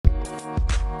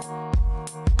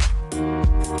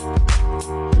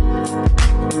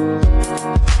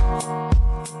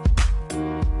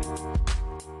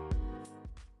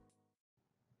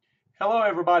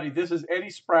everybody. This is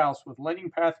Eddie Sprouse with Lending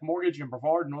Path Mortgage in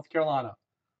Brevard, North Carolina.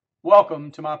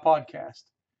 Welcome to my podcast.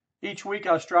 Each week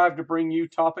I strive to bring you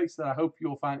topics that I hope you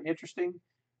will find interesting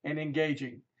and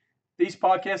engaging. These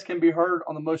podcasts can be heard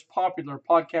on the most popular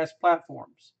podcast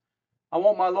platforms. I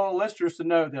want my loyal listeners to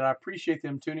know that I appreciate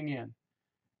them tuning in.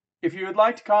 If you would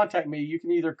like to contact me, you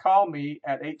can either call me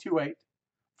at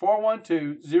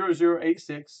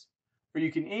 828-412-0086 or you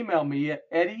can email me at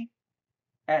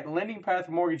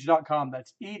eddie@lendingpathmortgage.com.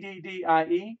 That's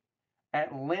EDDIE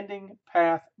at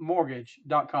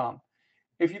lendingpathmortgage.com.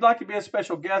 If you'd like to be a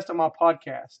special guest on my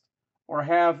podcast or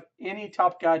have any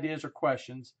topic ideas or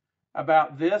questions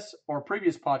about this or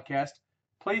previous podcast,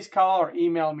 please call or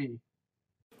email me.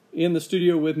 In the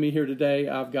studio with me here today,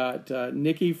 I've got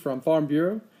Nikki from Farm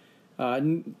Bureau.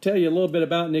 Tell you a little bit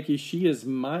about Nikki. She is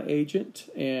my agent,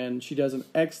 and she does an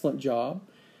excellent job.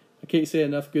 I can't say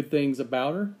enough good things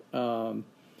about her.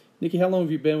 Nikki, how long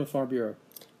have you been with Farm Bureau?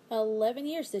 11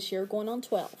 years this year, going on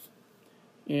 12.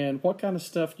 And what kind of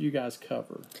stuff do you guys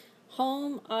cover?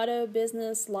 Home, auto,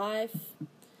 business, life,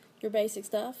 your basic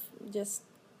stuff, just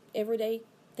everyday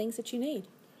things that you need.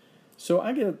 So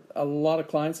I get a lot of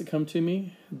clients that come to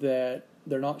me that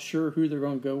they're not sure who they're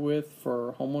going to go with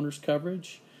for homeowners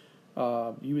coverage.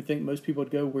 You would think most people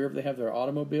would go wherever they have their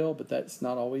automobile, but that's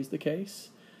not always the case.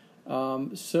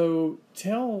 So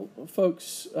tell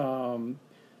folks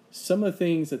some of the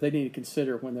things that they need to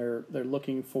consider when they're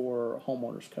looking for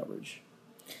homeowners coverage.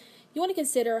 You want to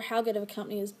consider how good of a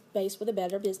company is based with a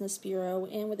Better Business Bureau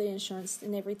and with the insurance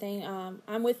and everything.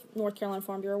 I'm with North Carolina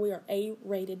Farm Bureau. We are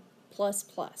A-rated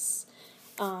plus.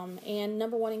 And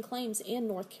number one in claims in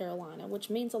North Carolina, which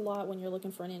means a lot when you're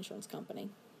looking for an insurance company.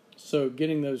 So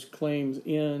getting those claims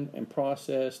in and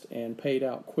processed and paid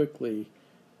out quickly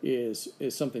is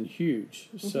something huge.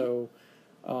 Mm-hmm. So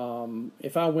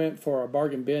if I went for a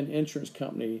bargain bin insurance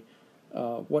company,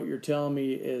 what you're telling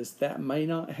me is that may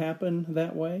not happen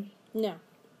that way? No,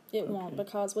 it won't,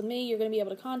 because with me, you're going to be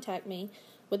able to contact me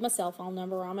with my cell phone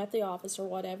number, or I'm at the office or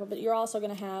whatever, but you're also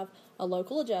going to have a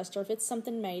local adjuster if it's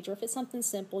something major. If it's something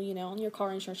simple, on your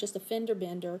car insurance, just a fender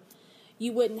bender,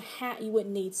 you wouldn't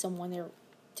need someone there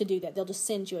to do that. They'll just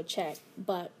send you a check,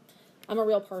 but I'm a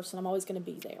real person. I'm always going to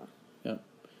be there. Yeah.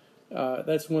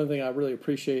 That's one thing I really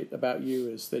appreciate about you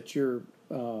is that you're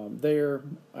there.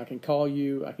 I can call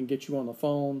you. I can get you on the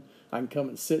phone. I can come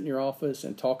and sit in your office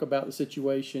and talk about the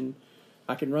situation.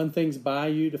 I can run things by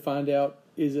you to find out,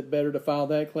 is it better to file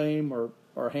that claim or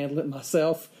handle it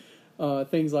myself,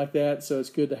 things like that. So it's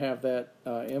good to have that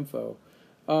info.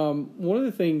 One of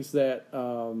the things that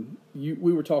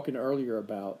we were talking earlier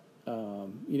about,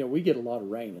 we get a lot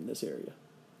of rain in this area.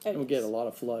 And we get a lot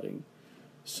of flooding.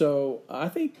 So I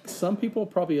think some people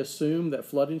probably assume that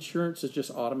flood insurance is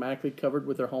just automatically covered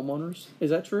with their homeowners.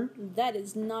 Is that true? That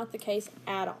is not the case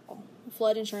at all.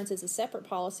 Flood insurance is a separate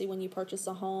policy when you purchase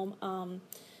a home.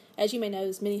 As you may know,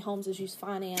 as many homes as use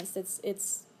finance,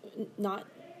 it's not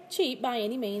cheap by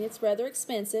any means. It's rather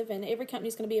expensive, and every company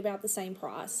is going to be about the same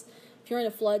price. If you're in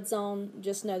a flood zone,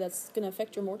 just know that's going to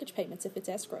affect your mortgage payments if it's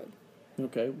escrowed.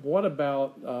 Okay. What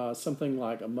about something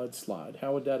like a mudslide?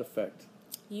 How would that affect?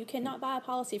 You cannot buy a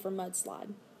policy for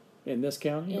mudslide. In this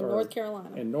county? In North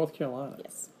Carolina. In North Carolina.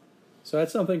 Yes. So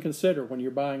that's something to consider when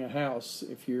you're buying a house.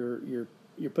 If you're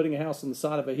putting a house on the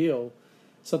side of a hill,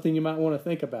 something you might want to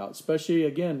think about, especially,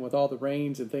 again, with all the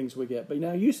rains and things we get. But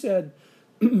now you said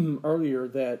earlier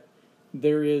that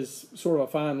there is sort of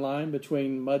a fine line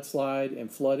between mudslide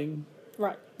and flooding.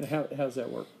 Right. And how does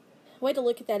that work? Way to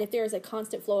look at that, if there is a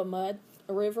constant flow of mud,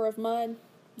 a river of mud,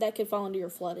 that could fall under your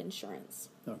flood insurance.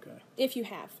 Okay. If you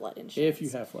have flood insurance. If you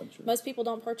have flood insurance. Most people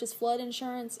don't purchase flood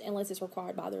insurance unless it's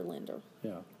required by their lender.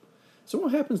 Yeah. So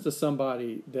what happens to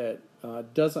somebody that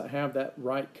doesn't have that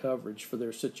right coverage for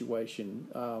their situation?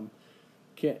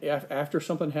 After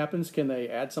something happens, can they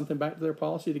add something back to their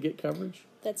policy to get coverage?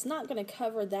 That's not going to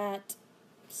cover that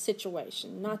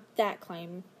situation, not that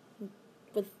claim.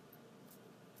 With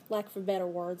lack of better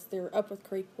words, they're up with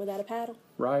creek without a paddle.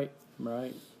 Right.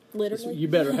 Literally. So you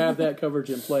better have that coverage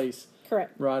in place.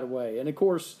 Correct. Right away. And of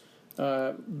course,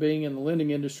 being in the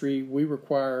lending industry, we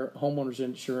require homeowners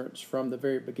insurance from the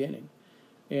very beginning.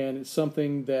 And it's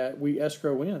something that we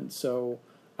escrow in. So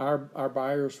our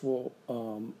borrowers will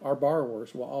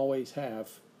always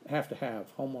have to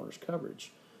have homeowners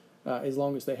coverage as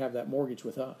long as they have that mortgage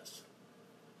with us.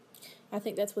 I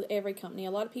think that's with every company.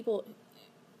 A lot of people,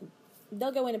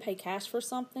 they'll go in and pay cash for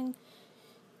something.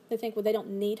 They think, well, they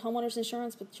don't need homeowners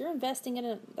insurance, but you're investing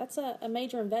in that's a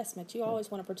major investment. You always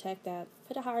want to protect that.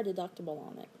 Put a higher deductible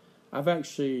on it. I've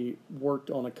actually worked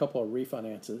on a couple of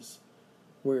refinances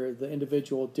where the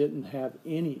individual didn't have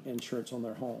any insurance on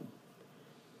their home.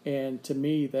 And to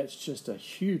me, that's just a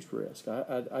huge risk.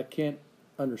 I can't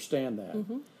understand that.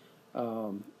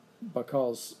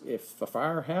 Because if a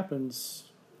fire happens,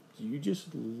 you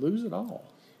just lose it all.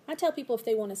 I tell people if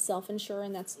they want to self-insure,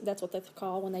 and that's what they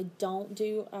call when they don't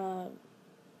do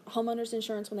homeowners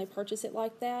insurance when they purchase it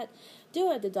like that,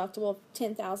 do a deductible of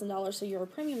 $10,000 so your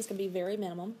premiums can be very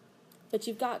minimum, but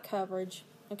you've got coverage.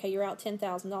 Okay, you're out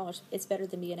 $10,000. It's better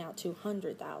than being out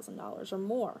 $200,000 or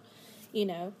more. You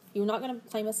know, you're not going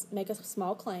to make a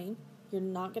small claim. You're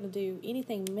not going to do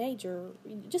anything major,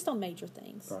 just on major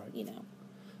things. Right. You know.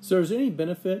 So, is there any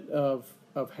benefit of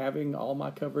having all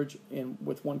my coverage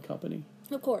with one company?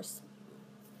 Of course,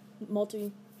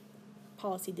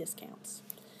 multi-policy discounts.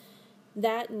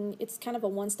 That, and it's kind of a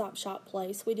one-stop shop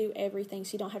place. We do everything,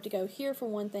 so you don't have to go here for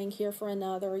one thing, here for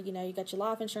another. You know, you got your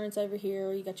life insurance over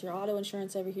here, you got your auto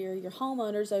insurance over here, your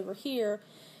homeowners over here,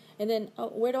 and then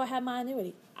where do I have my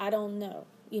annuity? I don't know.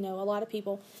 You know, a lot of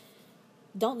people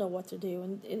don't know what to do,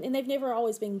 and they've never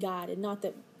always been guided. Not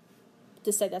that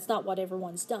to say that's not what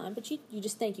everyone's done, but you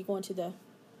just think you're going to the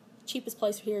cheapest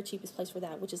place for here, cheapest place for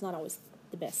that, which is not always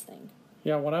the best thing.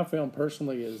 Yeah, what I found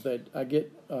personally is that I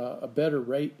get a better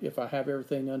rate if I have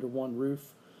everything under one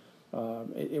roof.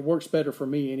 It works better for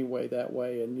me anyway that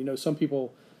way. And, you know, some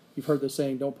people, you've heard the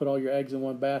saying, don't put all your eggs in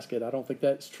one basket. I don't think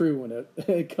that's true when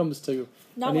it comes to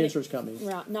an insurance company.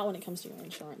 Right, not when it comes to your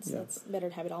insurance. Yeah. It's better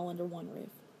to have it all under one roof.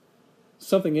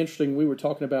 Something interesting we were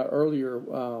talking about earlier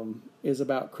is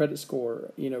about credit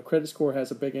score. You know, credit score has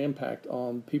a big impact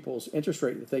on people's interest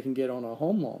rate that they can get on a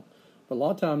home loan. But a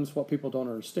lot of times what people don't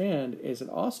understand is it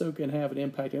also can have an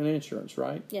impact on insurance,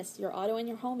 right? Yes, your auto and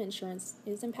your home insurance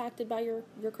is impacted by your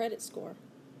credit score.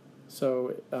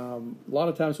 So a lot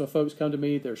of times when folks come to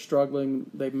me, they're struggling.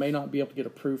 They may not be able to get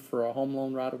approved for a home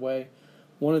loan right away.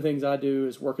 One of the things I do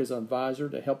is work as an advisor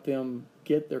to help them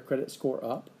get their credit score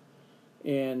up.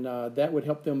 And that would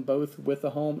help them both with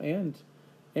the home and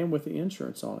with the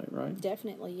insurance on it, right?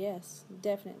 Definitely, yes,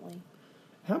 definitely.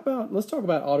 How about, let's talk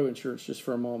about auto insurance just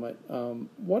for a moment.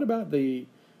 What about the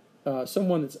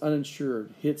someone that's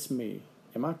uninsured hits me?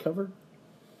 Am I covered?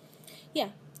 Yeah.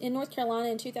 In North Carolina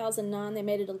in 2009, they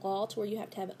made it a law to where you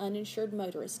have to have uninsured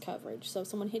motorist coverage. So if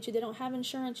someone hits you, they don't have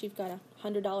insurance, you've got a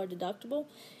 $100 deductible.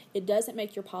 It doesn't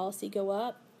make your policy go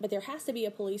up, but there has to be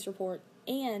a police report,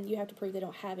 and you have to prove they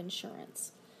don't have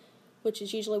insurance, which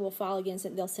is usually we'll file against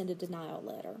it. They'll send a denial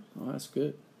letter. Oh, that's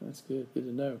good. That's good. Good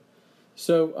to know.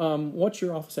 So, what's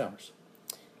your office hours?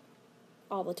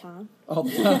 All the time. All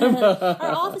the time.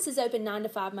 Our office is open 9 to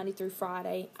 5, Monday through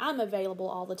Friday. I'm available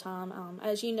all the time.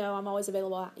 As you know, I'm always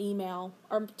available by email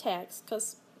or text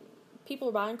because people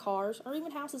are buying cars or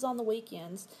even houses on the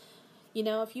weekends. You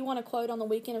know, if you want a quote on the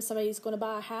weekend if somebody's going to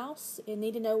buy a house and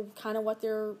need to know kind of what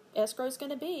their escrow is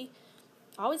going to be,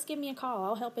 always give me a call.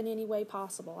 I'll help in any way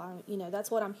possible.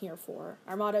 That's what I'm here for.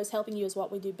 Our motto is helping you is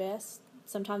what we do best.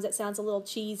 Sometimes that sounds a little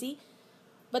cheesy,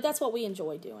 but that's what we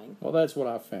enjoy doing. Well, that's what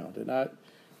I've found. And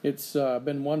it's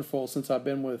been wonderful since I've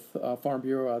been with Farm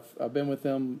Bureau. I've been with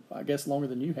them, I guess, longer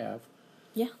than you have.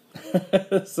 Yeah.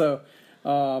 So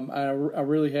I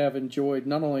really have enjoyed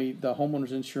not only the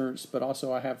homeowner's insurance, but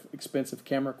also I have expensive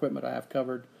camera equipment I have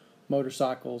covered,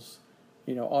 motorcycles,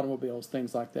 automobiles,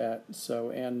 things like that. So,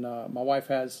 and my wife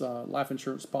has life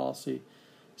insurance policy.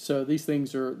 So these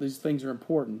things are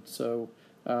important. So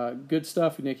good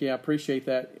stuff, Nikki. I appreciate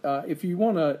that. If you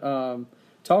want to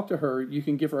talk to her, you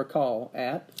can give her a call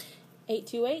at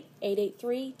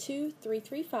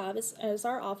 828-883-2335 is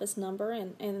our office number,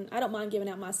 and I don't mind giving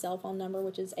out my cell phone number,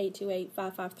 which is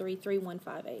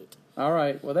 828-553-3158. All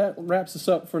right. Well, that wraps us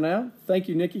up for now. Thank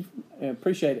you, Nikki, and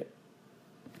appreciate it.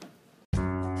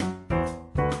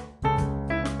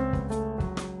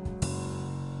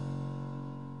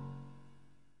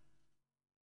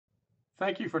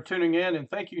 Thank you for tuning in, and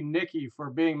thank you, Nikki, for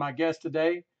being my guest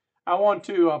today. I want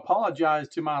to apologize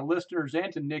to my listeners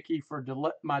and to Nikki for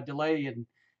my delay in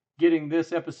getting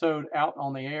this episode out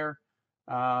on the air.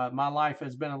 My life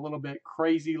has been a little bit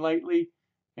crazy lately,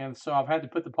 and so I've had to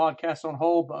put the podcast on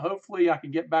hold, but hopefully I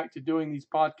can get back to doing these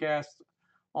podcasts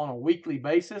on a weekly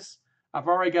basis. I've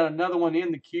already got another one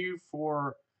in the queue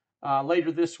for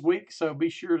later this week, so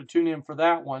be sure to tune in for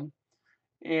that one.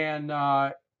 And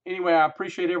anyway, I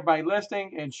appreciate everybody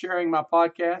listening and sharing my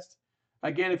podcast.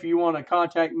 Again, if you want to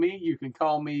contact me, you can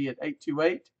call me at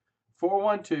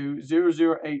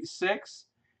 828-412-0086.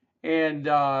 And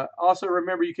also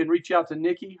remember, you can reach out to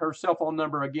Nikki. Her cell phone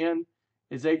number, again,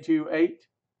 is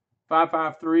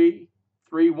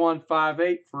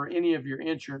 828-553-3158 for any of your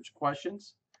insurance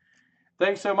questions.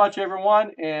 Thanks so much,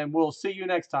 everyone, and we'll see you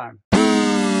next time.